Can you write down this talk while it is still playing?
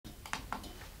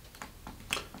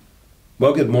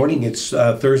Well, good morning. It's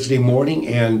Thursday morning,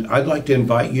 and I'd like to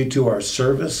invite you to our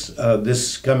service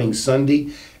this coming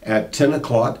Sunday at 10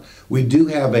 o'clock. We do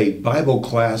have a Bible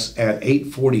class at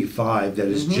 8:45 that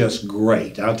is just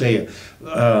great. I'll tell you,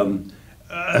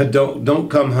 don't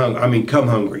come hungry. I mean, come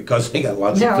hungry, because they got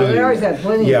lots of food. No, they always have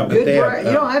plenty. Yeah, of but good they have,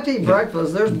 you don't have to eat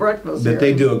breakfast. There's breakfast but here.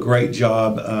 they do a great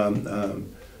job,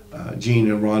 Gene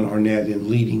and Ron Arnett,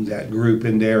 in leading that group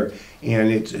in there,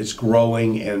 and it's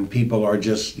growing, and people are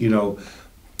just,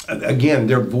 again,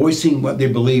 they're voicing what they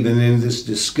believe in this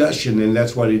discussion, and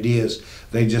that's what it is.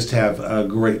 They just have a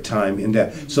great time in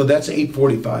that. So that's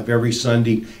 8:45 every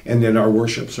Sunday, and then our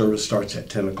worship service starts at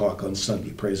 10 o'clock on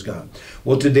Sunday. Praise God.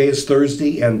 Well, today is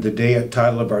Thursday, and the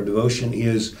title of our devotion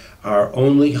is Our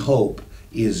Only Hope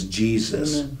is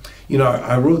Jesus. Amen.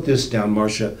 I wrote this down,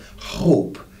 Marcia.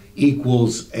 Hope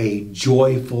equals a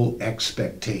joyful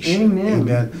expectation. Amen.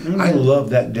 Amen. I love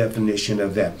that definition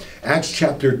of that. Acts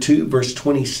chapter 2, verse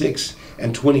 26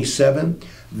 and 27.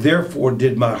 Therefore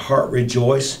did my heart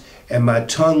rejoice, and my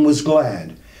tongue was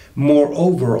glad.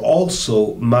 Moreover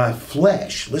also my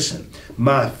flesh, listen,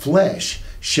 my flesh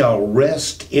shall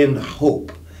rest in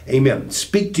hope. Amen.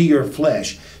 Speak to your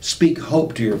flesh. Speak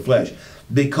hope to your flesh.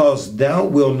 Because thou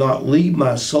wilt not leave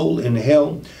my soul in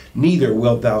hell, neither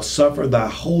wilt thou suffer thy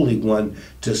Holy One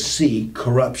to see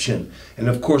corruption. And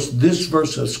of course, this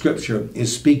verse of Scripture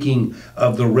is speaking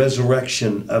of the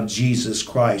resurrection of Jesus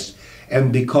Christ.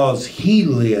 And because He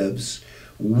lives,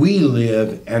 we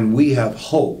live, and we have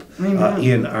hope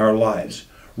in our lives.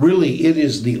 Really, it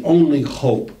is the only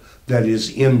hope that is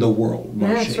in the world,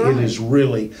 Marcia. That's right. It is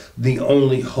really the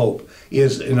only hope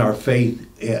is in our faith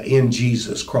in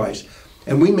Jesus Christ.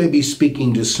 And we may be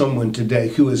speaking to someone today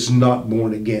who is not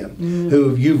born again,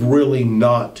 who you've really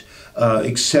not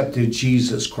accepted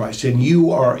Jesus Christ, and you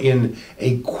are in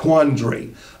a quandary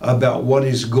about what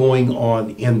is going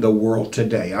on in the world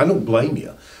today. I don't blame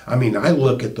you. I mean, I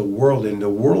look at the world, and the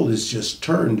world is just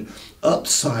turned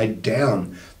upside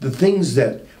down. The things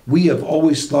that we have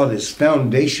always thought as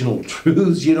foundational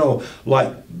truths,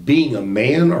 like being a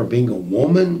man or being a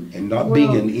woman and not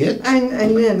being an it.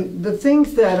 And then the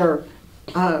things that are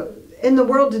in the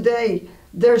world today,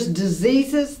 there's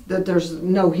diseases that there's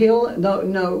no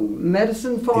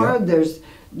medicine for. Yeah.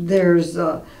 There's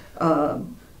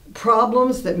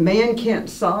problems that man can't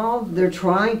solve. They're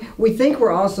trying. We think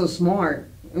we're all so smart,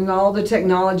 and all the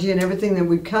technology and everything that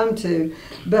we've come to.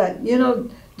 But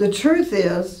the truth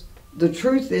is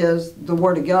the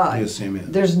Word of God. Yes, amen.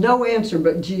 There's no answer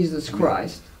but Jesus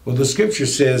Christ. Well, the Scripture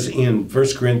says in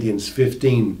 1 Corinthians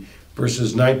 15,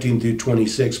 verses 19 through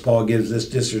 26, Paul gives this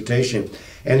dissertation,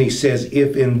 and he says,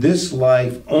 if in this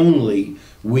life only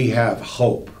we have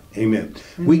hope. Amen.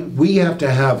 We have to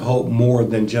have hope more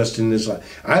than just in this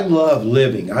life. I love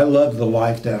living. I love the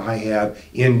life that I have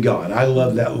in God. I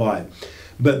love that life.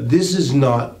 But this is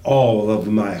not all of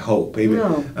my hope. Amen.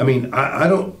 No. I mean, I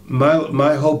don't.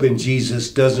 My hope in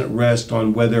Jesus doesn't rest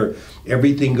on whether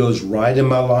everything goes right in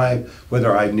my life,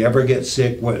 whether I never get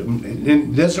sick.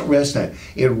 It doesn't rest on that.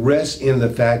 It rests in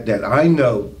the fact that I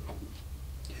know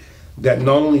that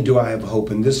not only do I have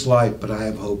hope in this life, but I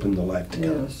have hope in the life to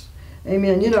come. Yes.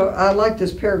 Amen. I like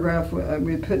this paragraph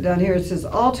we put down here. It says,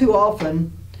 all too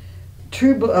often,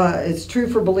 it's true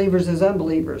for believers as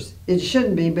unbelievers. It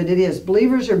shouldn't be, but it is.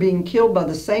 Believers are being killed by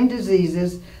the same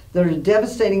diseases that are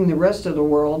devastating the rest of the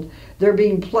world. They're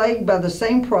being plagued by the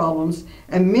same problems,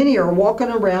 and many are walking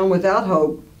around without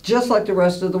hope, just like the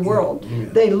rest of the world. Yeah.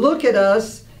 They look at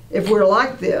us, if we're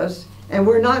like this, and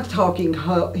we're not talking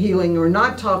healing, we're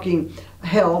not talking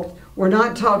health, we're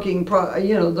not talking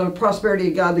the prosperity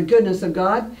of God, the goodness of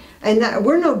God, and that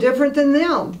we're no different than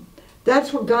them.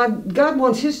 That's what God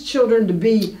wants His children to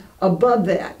be above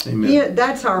that. Amen.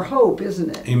 That's our hope,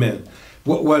 isn't it? Amen.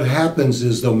 What happens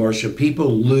is, though, Marcia,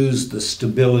 people lose the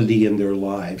stability in their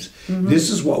lives. This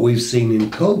is what we've seen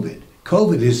in COVID.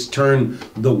 COVID has turned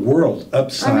the world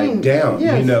upside down.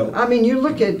 Yes. I mean, you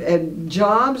look at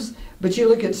jobs, but you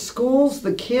look at schools,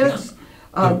 the kids.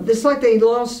 It's like they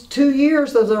lost 2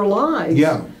 years of their lives.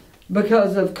 Yeah.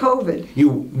 Because of COVID.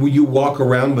 You walk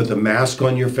around with a mask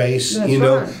on your face. That's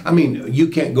right. I mean, you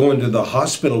can't go into the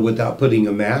hospital without putting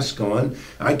a mask on.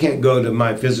 I can't go to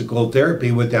my physical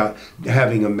therapy without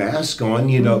having a mask on.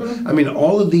 I mean,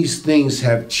 all of these things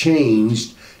have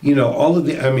changed.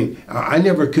 I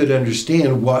never could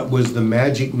understand what was the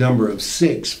magic number of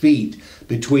 6 feet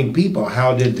between people.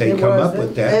 How did they come up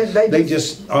with that? They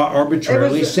just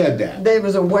arbitrarily said that. There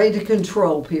was a way to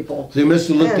control people. They must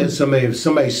have looked at somebody. If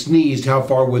somebody sneezed, how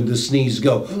far would the sneeze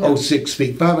go? No. 6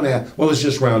 feet, 5.5. Well, let's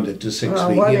just round it to 6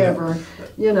 feet. Whatever.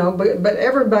 You know, but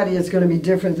everybody is going to be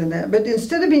different than that. But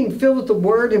instead of being filled with the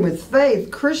Word and with faith,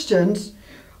 Christians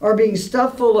are being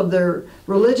stuffed full of their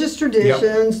religious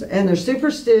traditions and their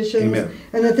superstitions. Amen.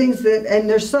 And the things and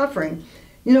they're suffering.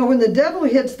 You know, when the devil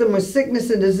hits them with sickness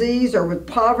and disease or with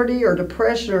poverty or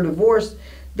depression or divorce,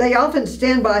 they often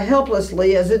stand by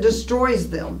helplessly as it destroys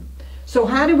them. So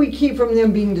how do we keep from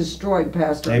them being destroyed,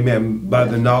 Pastor? Amen. By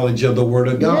the knowledge of the Word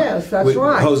of God. Yes, that's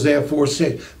right. Hosea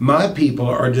 4:6. My people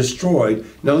are destroyed.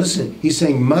 Now listen, he's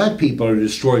saying my people are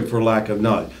destroyed for lack of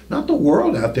knowledge. Not the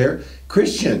world out there.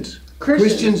 Christians.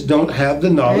 Christians don't have the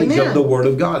knowledge of the Word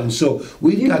of God. And so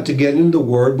we've got to get into the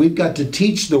Word. We've got to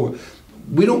teach the Word.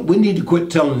 We need to quit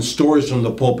telling stories from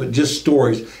the pulpit, just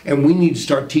stories, and we need to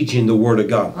start teaching the Word of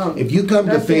God. Oh, if you come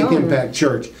to Faith Impact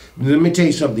Church, let me tell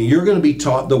you something. You're going to be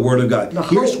taught the Word of God.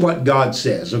 Here's what God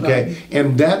says, okay?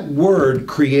 And that Word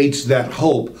creates that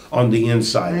hope on the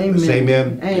inside of us.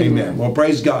 Amen? Amen. Well,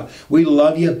 praise God. We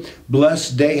love you.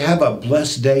 Blessed day. Have a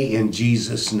blessed day in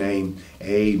Jesus' name.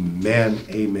 Amen.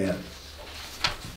 Amen.